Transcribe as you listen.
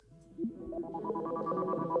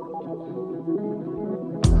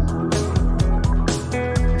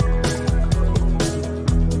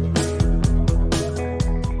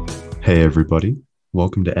Hey everybody,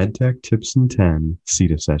 welcome to EdTech Tips and 10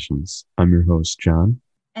 CETA sessions. I'm your host, John.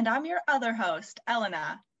 And I'm your other host,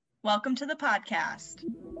 Elena. Welcome to the podcast.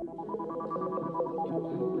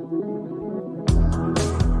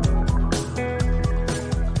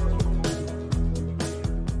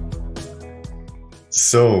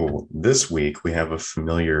 So this week we have a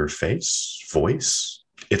familiar voice.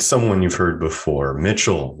 It's someone you've heard before.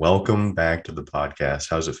 Mitchell, welcome back to the podcast.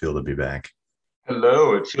 How's it feel to be back?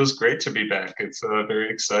 Hello, it feels great to be back. It's very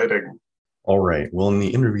exciting. All right. Well, in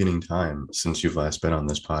the intervening time since you've last been on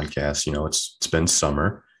this podcast, it's been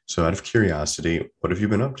summer. So out of curiosity, what have you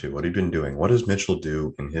been up to? What have you been doing? What does Mitchell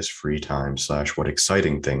do in his free time / what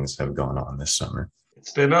exciting things have gone on this summer?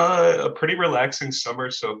 It's been a pretty relaxing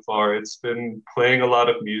summer so far. It's been playing a lot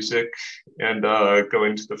of music and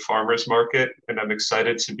going to the farmer's market. And I'm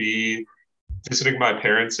excited to be visiting my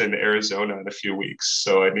parents in Arizona in a few weeks.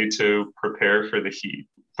 So I need to prepare for the heat.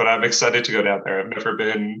 But I'm excited to go down there. I've never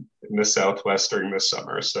been in the Southwest during this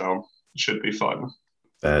summer, so it should be fun.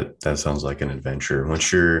 That sounds like an adventure.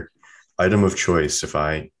 What's your item of choice if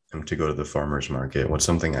I am to go to the farmer's market? What's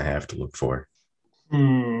something I have to look for?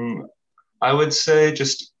 I would say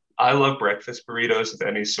I love breakfast burritos of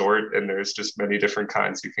any sort, and there's just many different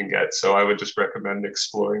kinds you can get. So I would just recommend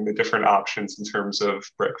exploring the different options in terms of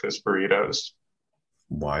breakfast burritos.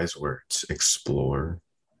 Wise words. Explore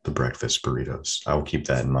the breakfast burritos. I will keep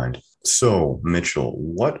that in mind. So, Mitchell,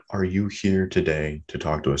 what are you here today to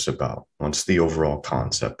talk to us about? What's the overall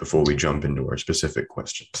concept before we jump into our specific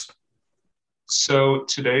questions? So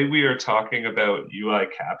today we are talking about UI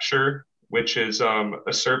Capture, which is a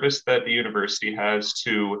service that the university has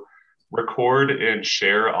to record and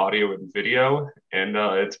share audio and video. And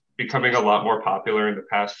it's becoming a lot more popular in the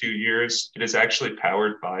past few years. It is actually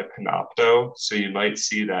powered by Panopto, so you might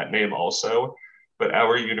see that name also. But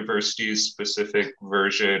our university's specific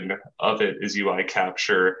version of it is UI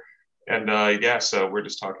Capture. And so we're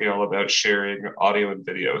just talking all about sharing audio and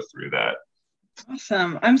video through that.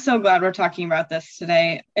 Awesome. I'm so glad we're talking about this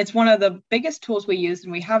today. It's one of the biggest tools we use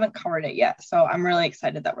and we haven't covered it yet. So I'm really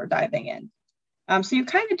excited that we're diving in. So you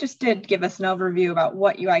kind of just did give us an overview about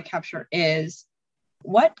what UI Capture is.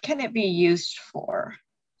 What can it be used for?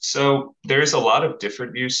 So there's a lot of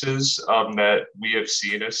different uses that we have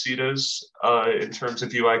seen as CETAs in terms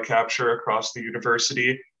of UI Capture across the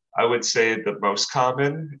university. I would say the most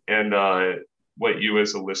common and what you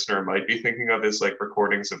as a listener might be thinking of is like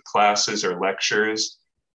recordings of classes or lectures,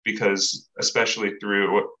 because especially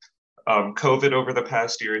through COVID over the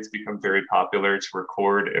past year, it's become very popular to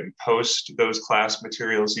record and post those class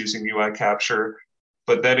materials using UI Capture.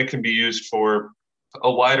 But then it can be used for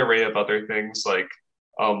a wide array of other things, like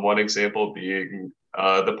one example being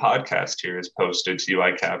the podcast here is posted to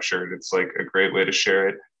UI Capture, and it's like a great way to share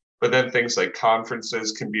it. But then things like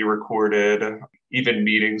conferences can be recorded, even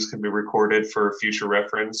meetings can be recorded for future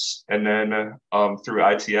reference. And then through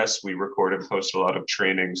ITS, we record and post a lot of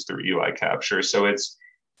trainings through UI Capture. So it's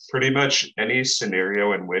pretty much any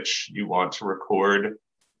scenario in which you want to record,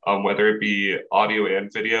 whether it be audio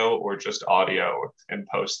and video or just audio, and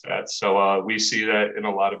post that. So we see that in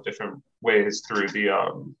a lot of different ways through the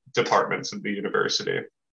departments of the university.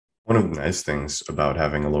 One of the nice things about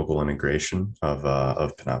having a local integration of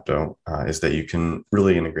Panopto is that you can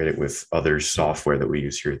really integrate it with other software that we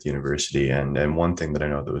use here at the university. And one thing that I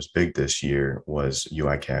know that was big this year was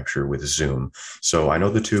UI Capture with Zoom. So I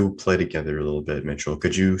know the two play together a little bit. Mitchell,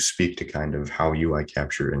 could you speak to kind of how UI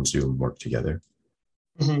Capture and Zoom work together?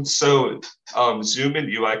 Mm-hmm. So Zoom and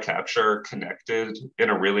UI Capture are connected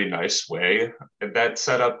in a really nice way. And that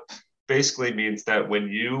setup basically means that when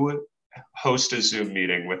you host a Zoom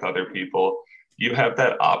meeting with other people, you have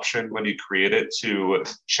that option when you create it to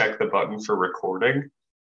check the button for recording.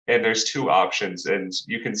 And there's two options, and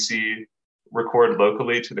you can see record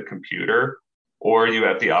locally to the computer, or you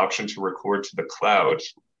have the option to record to the cloud.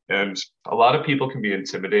 And a lot of people can be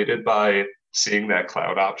intimidated by seeing that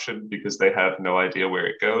cloud option because they have no idea where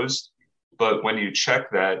it goes. But when you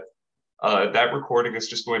check that, that recording is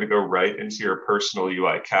just going to go right into your personal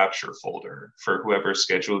UI Capture folder for whoever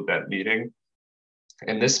scheduled that meeting.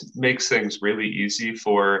 And this makes things really easy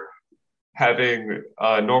for having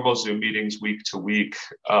normal Zoom meetings week to week.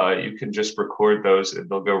 You can just record those and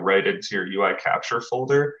they'll go right into your UI Capture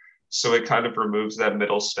folder. So it kind of removes that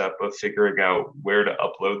middle step of figuring out where to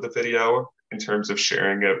upload the video in terms of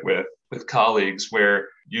sharing it with colleagues, where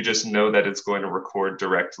you just know that it's going to record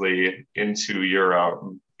directly into your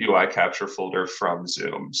UI Capture folder from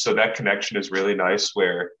Zoom. So that connection is really nice,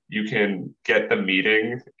 where you can get the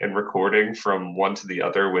meeting and recording from one to the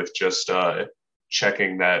other with just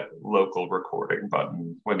checking that local recording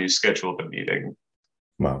button when you schedule the meeting.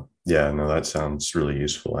 Wow, Yeah, no, that sounds really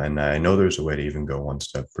useful. And I know there's a way to even go one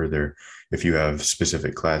step further. If you have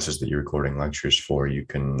specific classes that you're recording lectures for, you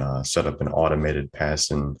can set up an automated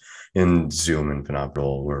pass in Zoom and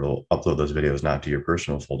Panopto where it'll upload those videos not to your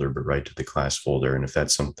personal folder, but right to the class folder. And if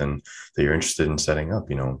that's something that you're interested in setting up,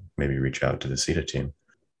 maybe reach out to the CETA team.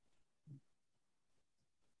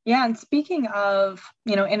 Yeah, and speaking of,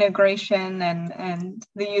 integration and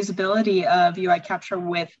the usability of UI Capture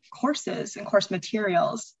with courses and course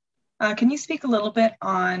materials, can you speak a little bit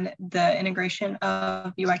on the integration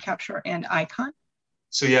of UI Capture and Icon?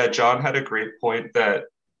 So yeah, John had a great point that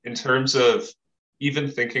in terms of even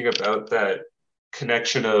thinking about that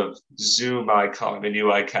connection of Zoom Icon and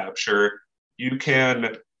UI Capture, you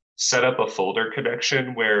can set up a folder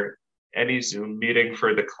connection where any Zoom meeting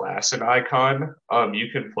for the class in Icon, you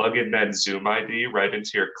can plug in that Zoom ID right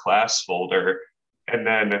into your class folder. And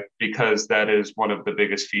then because that is one of the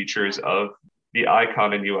biggest features of the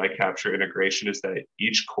Icon and UI Capture integration is that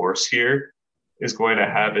each course here is going to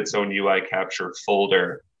have its own UI Capture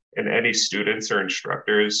folder. And any students or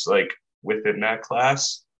instructors like within that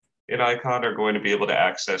class in Icon are going to be able to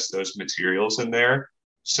access those materials in there.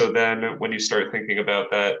 So then when you start thinking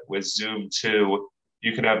about that with Zoom too,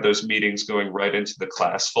 you can have those meetings going right into the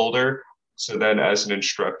class folder. So then as an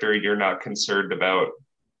instructor, you're not concerned about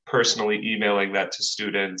personally emailing that to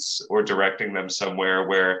students or directing them somewhere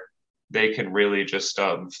where they can really just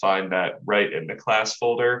find that right in the class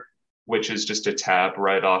folder, which is just a tab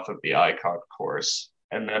right off of the Icon course.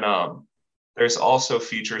 And then there's also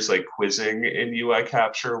features like quizzing in UI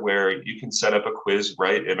Capture where you can set up a quiz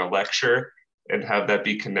right in a lecture and have that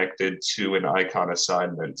be connected to an Icon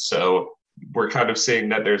assignment. So we're kind of seeing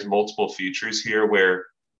that there's multiple features here where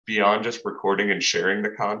beyond just recording and sharing the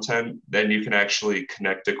content, then you can actually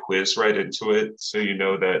connect a quiz right into it. So you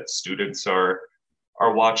know that students are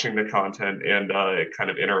watching the content and kind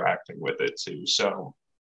of interacting with it too. So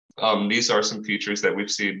these are some features that we've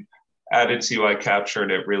seen added to UI Capture,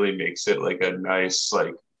 and it really makes it like a nice,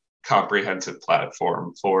 like comprehensive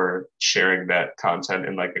platform for sharing that content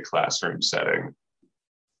in like a classroom setting.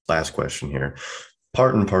 Last question here.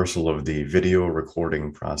 Part and parcel of the video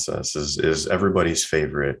recording process is everybody's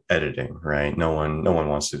favorite editing, right? No one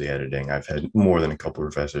wants to do the editing. I've had more than a couple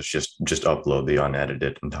of professors just upload the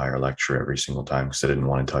unedited entire lecture every single time because they didn't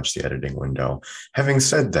want to touch the editing window. Having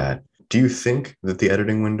said that, do you think that the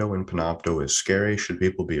editing window in Panopto is scary? Should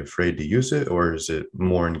people be afraid to use it, or is it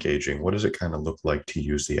more engaging? What does it kind of look like to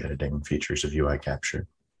use the editing features of UI Capture?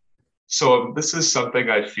 So this is something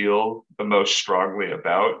I feel the most strongly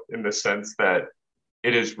about in the sense that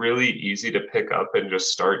it is really easy to pick up and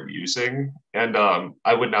just start using. And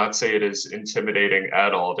I would not say it is intimidating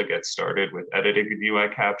at all to get started with editing in UI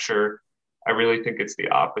Capture. I really think it's the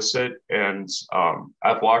opposite. And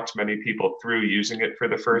I've walked many people through using it for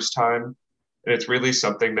the first time. And it's really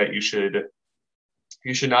something that you should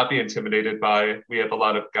not be intimidated by. We have a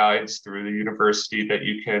lot of guides through the university that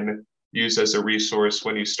you can use as a resource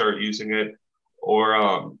when you start using it,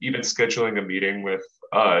 or even scheduling a meeting with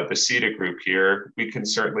the CETA group here, we can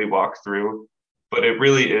certainly walk through, but it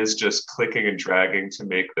really is just clicking and dragging to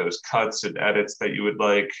make those cuts and edits that you would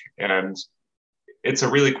like. And it's a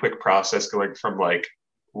really quick process going from like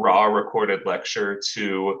raw recorded lecture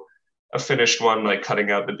to a finished one, like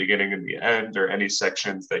cutting out the beginning and the end or any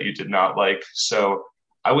sections that you did not like. So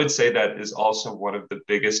I would say that is also one of the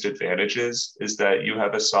biggest advantages is that you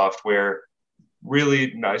have a software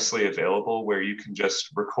really nicely available where you can just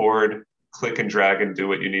record, click and drag and do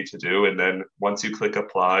what you need to do. And then once you click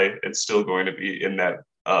apply, it's still going to be in that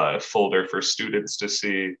folder for students to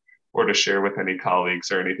see or to share with any colleagues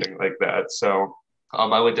or anything like that. So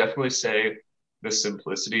I would definitely say the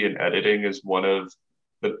simplicity in editing is one of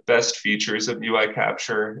the best features of UI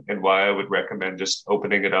Capture and why I would recommend just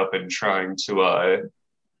opening it up and trying to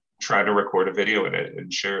record a video in it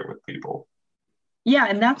and share it with people. Yeah,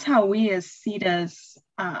 and that's how we as CETAs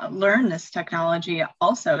learn this technology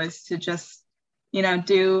also, is to just,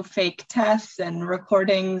 do fake tests and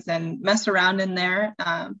recordings and mess around in there.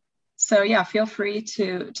 So yeah, feel free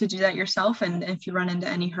to do that yourself. And if you run into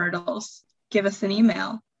any hurdles, give us an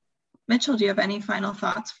email. Mitchell, do you have any final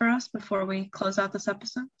thoughts for us before we close out this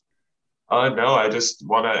episode? No, I just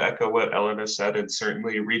want to echo what Elena said and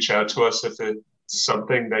certainly reach out to us if it's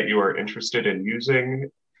something that you are interested in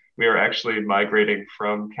using. We are actually migrating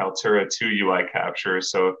from Kaltura to UI Capture.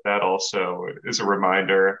 So if that also is a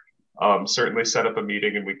reminder, certainly set up a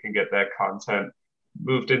meeting and we can get that content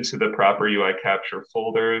moved into the proper UI Capture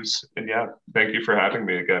folders. And yeah, thank you for having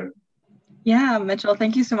me again. Yeah, Mitchell,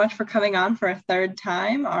 thank you so much for coming on for a third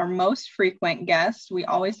time, our most frequent guest. We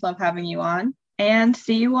always love having you on. And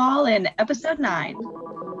see you all in episode 9.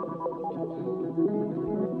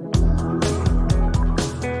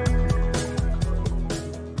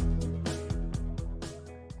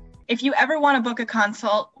 If you ever want to book a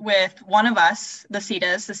consult with one of us, the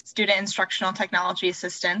SITA, the Student Instructional Technology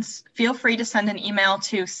Assistants, feel free to send an email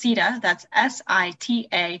to SITA, that's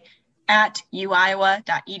SITA,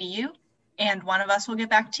 @uiowa.edu, and one of us will get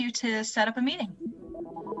back to you to set up a meeting.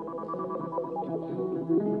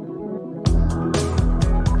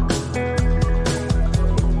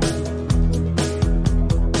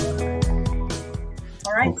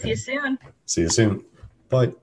 All right, okay. See you soon. See you soon. Bye.